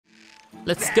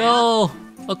Let's go.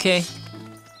 Okay.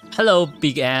 Hello,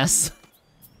 big ass.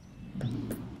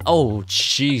 Oh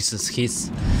Jesus,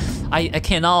 I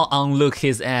cannot unlook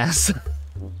his ass.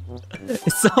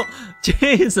 It's so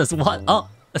Jesus. What? Oh,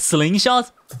 a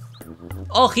slingshot?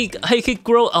 Oh, he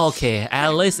grow. Okay,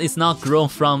 at least it's not grown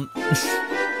from.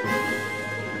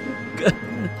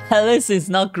 At least it's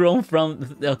not grown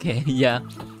from. Okay, yeah,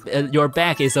 your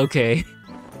back is okay.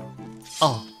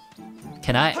 Oh,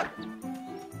 can I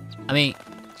mean,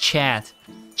 chat.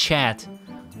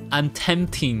 I'm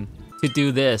tempting to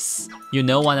do this. You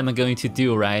know what I'm going to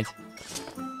do, right?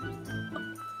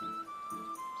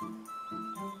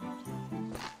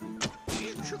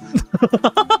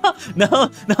 No,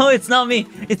 it's not me.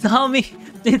 It's not me.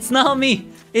 It's not me.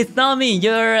 It's not me.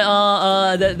 You're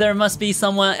there must be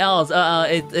someone else.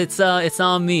 It's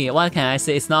not me. What can I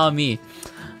say? It's not me.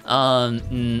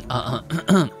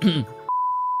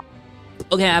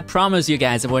 Okay, I promise you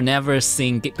guys, we'll never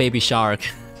sing Baby Shark.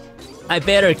 I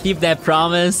better keep that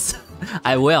promise.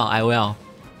 I will. I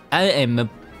am a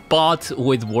bot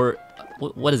with word.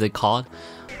 What is it called?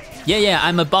 Yeah,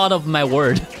 I'm a bot of my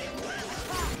word.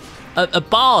 A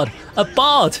bot,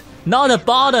 not a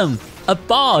bottom. A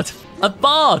bot.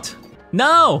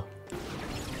 No,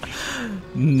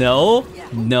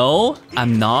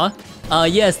 I'm not.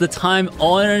 Yes, the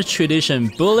time-honored tradition,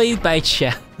 bullied by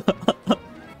chat.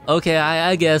 Okay,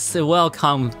 I guess it will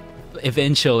come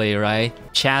eventually, right?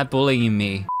 Chat bullying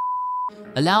me.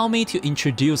 Allow me to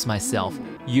introduce myself.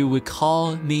 You would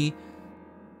call me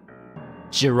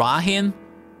Girahim?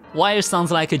 Why it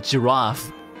sounds like a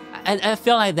giraffe? I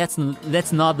feel like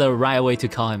that's not the right way to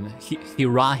call him.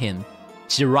 Girahim.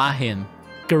 Girahim.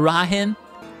 Garahim?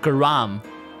 Garam.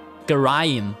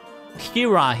 Garahim.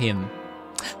 Girahim.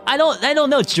 I don't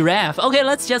know, giraffe. Okay,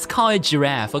 let's just call it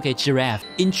giraffe. Okay, giraffe.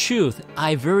 In truth,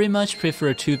 I very much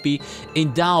prefer to be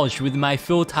indulged with my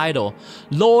full title,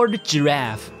 Lord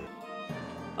Giraffe.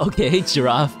 Okay,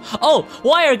 giraffe. Oh,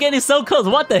 why are you getting so close?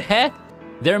 What the heck?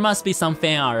 There must be some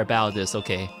fan art about this,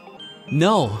 okay?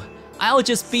 No, I'll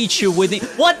just beat you with it.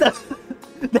 What the?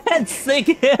 That's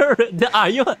sick hair. Are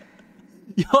you a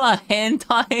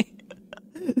hentai?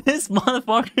 This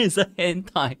motherfucker is a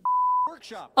hentai.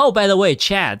 Oh, by the way,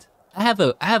 Chad, I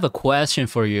have a question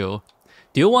for you.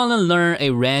 Do you want to learn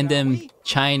a random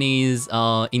Chinese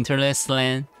internet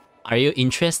slang? Are you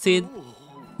interested?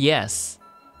 Yes.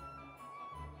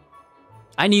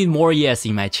 I need more yes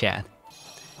in my chat.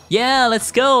 Yeah,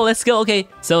 let's go. Okay,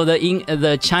 so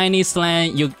the Chinese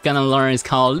slang you're gonna learn is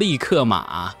called 立刻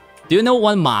马. Do you know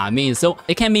what 马 means? So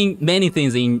it can mean many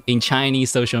things in Chinese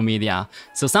social media.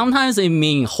 So sometimes it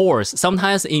means horse,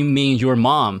 sometimes it means your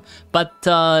mom. But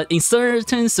in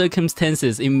certain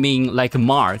circumstances, it means like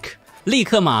mark. 立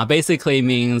刻马 basically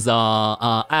means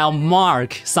I'll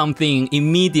mark something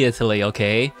immediately,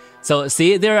 okay? So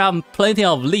see, there are plenty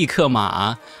of 立刻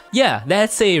马. Yeah,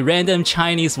 that's a random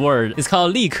Chinese word. It's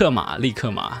called 立刻马.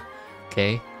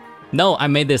 Okay? No, I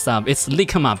made this up. It's 立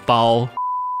刻马包.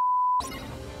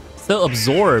 So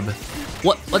absorb.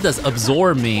 What does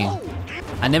absorb mean?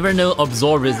 I never know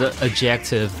absorb is an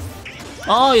adjective.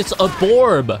 Oh, it's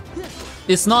aborb.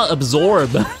 It's not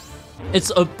absorb.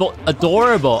 It's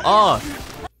adorable. Oh,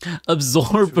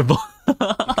 absorbable.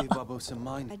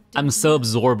 I'm so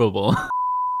absorbable.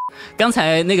 刚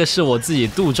才那个是我自己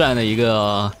杜撰的一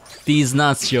个 DEEZ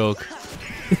NUTS joke.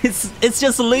 It's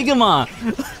just ligma.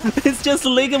 It's just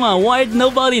ligma. Why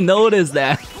nobody noticed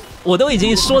that? 我都已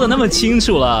经说的那么清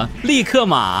楚了，立刻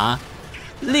马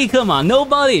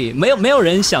 ，nobody 没有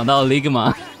人想到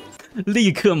ligma，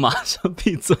 立刻马上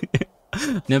闭嘴。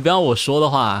你们不要我说的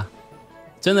话，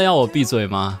真的要我闭嘴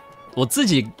吗？我自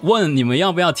己问你们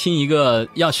要不要听一个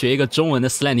要学一个中文的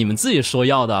slang， 你们自己说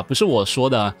要的，不是我说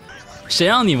的。谁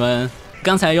让你们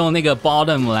刚才用那个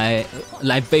bottom 来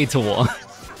bait 我？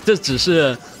这只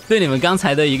是对你们刚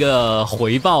才的一个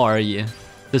回报而已。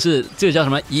只是这个叫什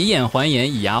么？以眼还眼，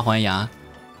以牙还牙，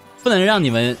不能让你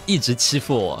们一直欺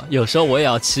负我。有时候我也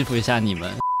要欺负一下你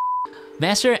们。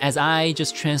Master, as I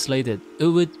just translated, it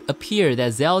would appear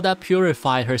that Zelda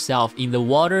purified herself in the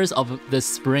waters of the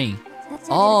spring.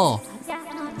 Oh,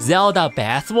 Zelda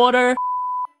bathwater?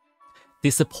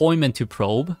 Disappointment to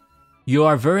probe? You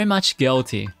are very much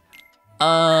guilty.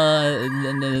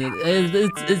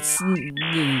 It's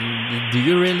do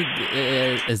you really?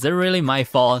 Is it really my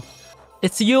fault?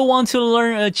 It's you want to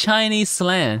learn a Chinese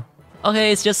slang.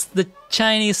 Okay, it's just the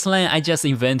Chinese slang I just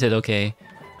invented, okay?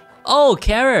 Oh,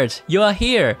 Carrot, you are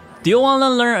here. Do you want to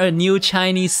learn a new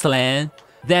Chinese slang?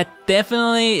 That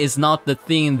definitely is not the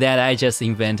thing that I just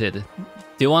invented. Do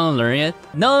you want to learn it?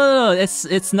 No,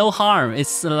 it's no harm.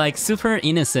 It's like super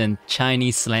innocent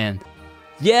Chinese slang.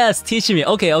 Yes, teach me.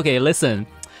 Okay, okay, listen.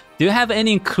 Do you have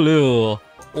any clue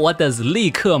what does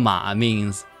立刻码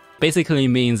means? Basically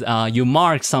means you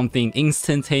mark something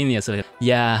instantaneously.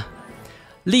 Yeah.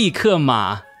 立刻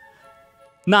码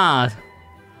那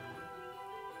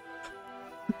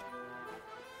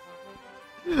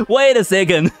Wait a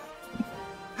second.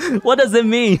 What does it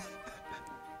mean?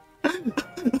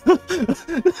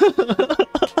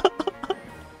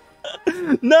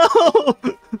 No!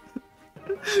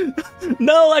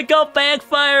 No, I got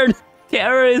backfired!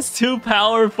 Terror is too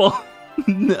powerful.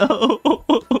 No.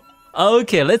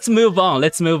 Okay, let's move on.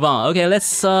 Let's move on. Okay,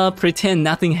 let's pretend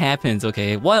nothing happens.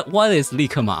 Okay, what is 立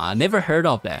刻码? Never heard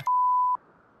of that.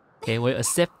 Okay, we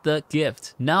accept the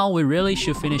gift. Now we really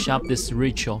should finish up this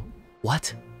ritual.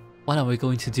 What? What are we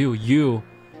going to do? Do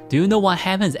you know what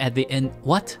happens at the end?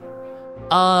 What?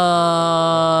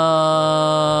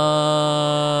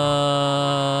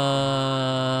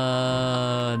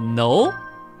 No?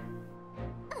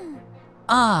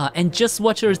 And just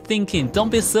what you're thinking. Don't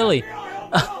be silly.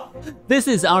 This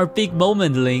is our big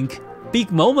moment, Link.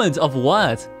 Big moment of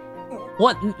what?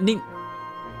 What?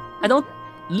 I don't...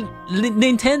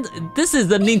 Nintendo... This is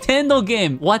the Nintendo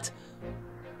game. What?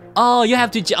 Oh, you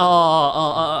have to...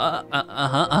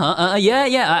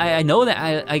 Yeah, I know that.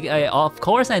 I of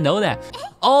course I know that.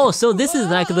 Oh, so this is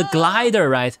like the glider,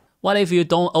 right? What if you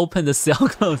don't open the cell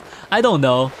code? I don't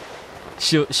know.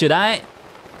 Should I...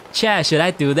 Chat, should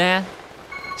I do that?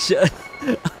 Should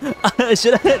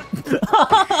I...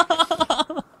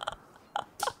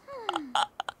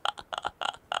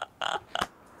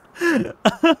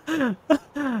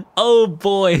 Oh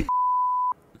boy.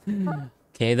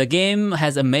 Okay, the game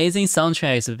has amazing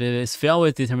soundtracks. It's filled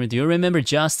with determination. Do you remember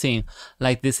Justin?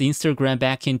 Like this Instagram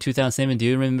back in 2007. Do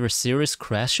you remember Serious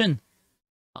Question?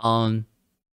 The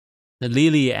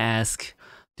Lily asked,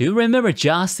 do you remember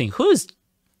Justin? Who's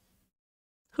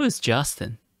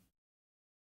Justin?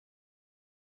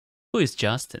 Who is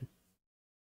Justin?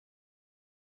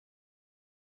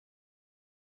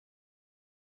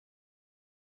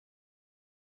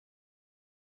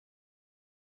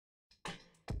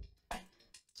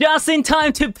 Just in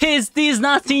time to piss these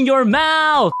nuts in your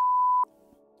mouth!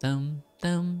 Dum,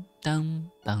 dum, dum,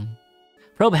 dum.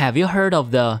 Probe, have you heard of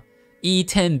the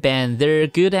E10 band? They're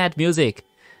good at music.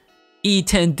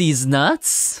 E10 DEEZ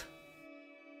NUTS?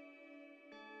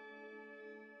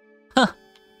 Huh.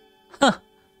 Huh.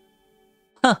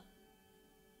 Huh.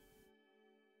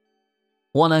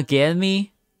 Wanna get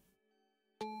me?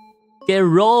 Get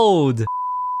rolled!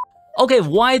 Okay,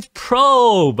 White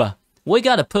Probe! We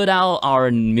gotta put out our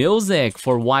music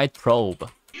for White Probe.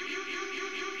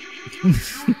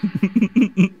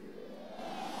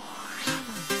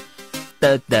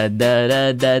 Da, da, da,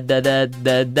 da, da, da, da,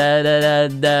 da, da, da,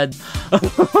 da.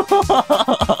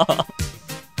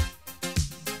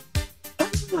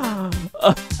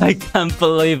 I can't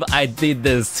believe I did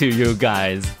this to you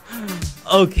guys.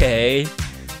 Okay.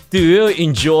 Do you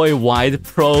enjoy White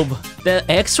Probe? The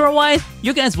extra wide?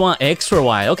 You guys want extra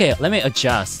wide. Okay, let me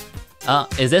adjust.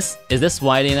 Is this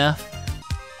wide enough?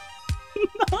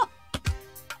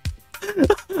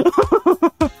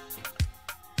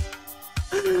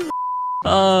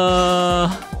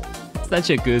 Such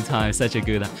a good time, such a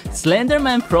good time.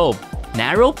 Slenderman Probe.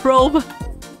 Narrow Probe?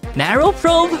 Narrow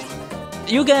Probe?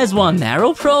 You guys want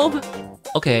Narrow Probe?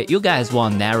 Okay, you guys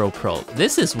want Narrow Probe.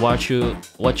 This is what you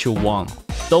want.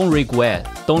 Don't regret.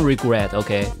 Don't regret,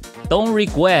 okay? Don't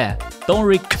regret. Don't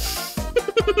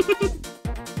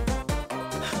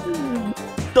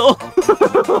don't.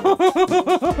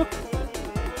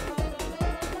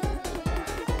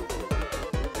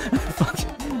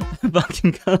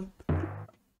 Fucking god.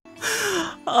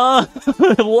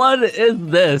 What is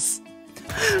this?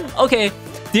 Okay,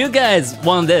 do you guys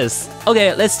want this?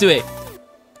 Okay, let's do it.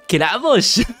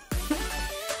 Kirabush.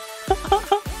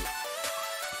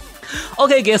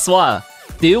 Okay, guess what?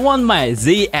 Do you want my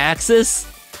Z-axis?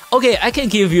 Okay, I can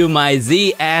give you my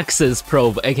Z-axis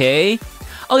probe, okay?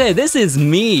 Okay, this is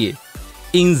me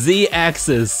in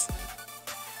Z-axis.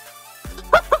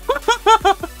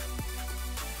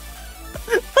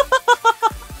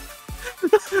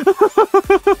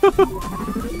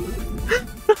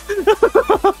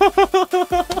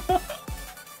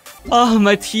 Oh,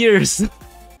 my tears.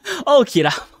 Oh,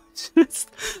 Kirabush.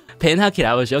 Penha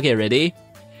Kirabush. Okay, ready?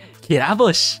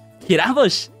 Kirabush.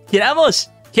 Kirabush. Kirabush.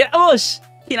 Kirabush.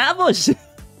 Kirabush.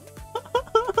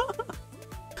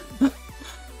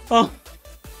 Oh.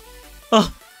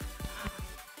 Oh.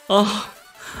 Oh.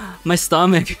 My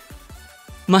stomach.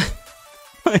 My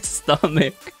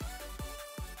stomach.